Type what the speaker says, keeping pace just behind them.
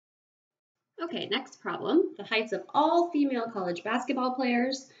Okay, next problem. The heights of all female college basketball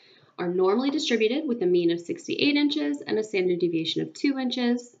players are normally distributed with a mean of 68 inches and a standard deviation of 2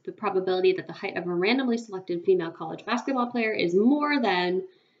 inches. The probability that the height of a randomly selected female college basketball player is more than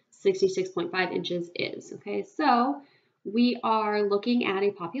 66.5 inches is. Okay, so we are looking at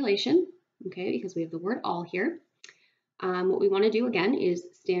a population, okay, because we have the word all here. What we want to do again is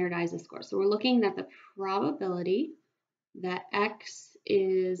standardize the score. So we're looking at the probability that X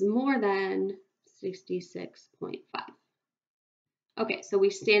is more than 66.5. Okay, so we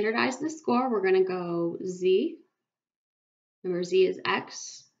standardize the score. We're going to go Z. Remember, Z is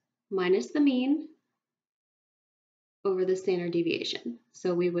X minus the mean over the standard deviation.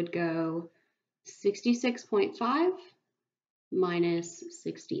 So we would go 66.5 minus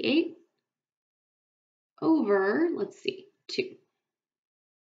 68 over, let's see, 2.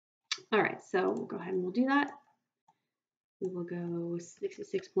 All right, so we'll go ahead and we'll do that. We will go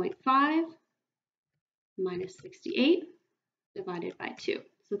 66.5 minus 68 divided by 2.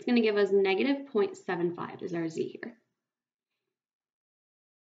 So it's going to give us negative 0.75 is our Z here.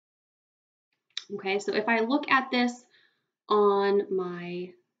 Okay, so if I look at this on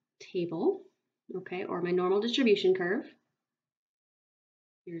my table, okay, or my normal distribution curve,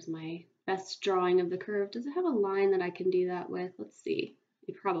 here's my best drawing of the curve. Does it have a line that I can do that with? Let's see.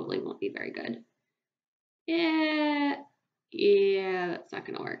 It probably won't be very good. Yeah, that's not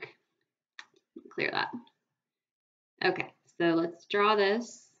going to work. Clear that. Okay, so let's draw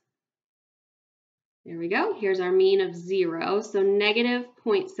this. There we go. Here's our mean of 0. So negative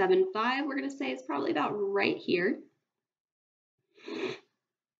 0.75, we're going to say is probably about right here.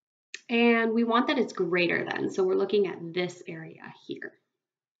 And we want that it's greater than. So we're looking at this area here.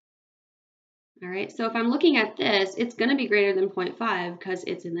 All right, so if I'm looking at this, it's going to be greater than 0.5 because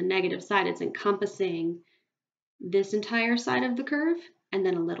it's in the negative side. It's encompassing this entire side of the curve and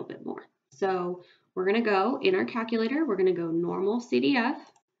then a little bit more. So we're going to go in our calculator, we're going to go normal CDF,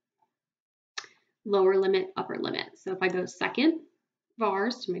 lower limit, upper limit. So if I go second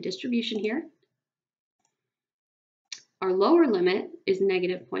vars to my distribution here, our lower limit is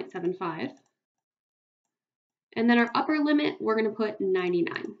negative 0.75. And then our upper limit, we're going to put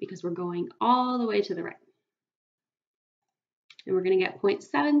 99 because we're going all the way to the right. And we're going to get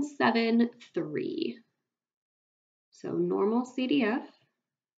 0.773. So normal CDF,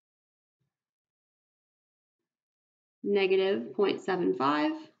 negative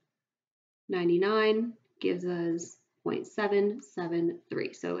 0.75, 99 gives us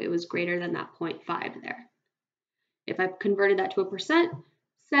 0.773. So it was greater than that 0.5 there. If I converted that to a percent,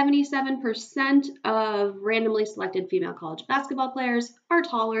 77% of randomly selected female college basketball players are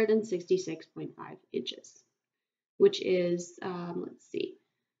taller than 66.5 inches, which is, let's see,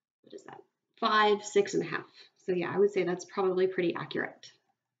 what is that? 5, 6.5. So yeah, I would say that's probably pretty accurate.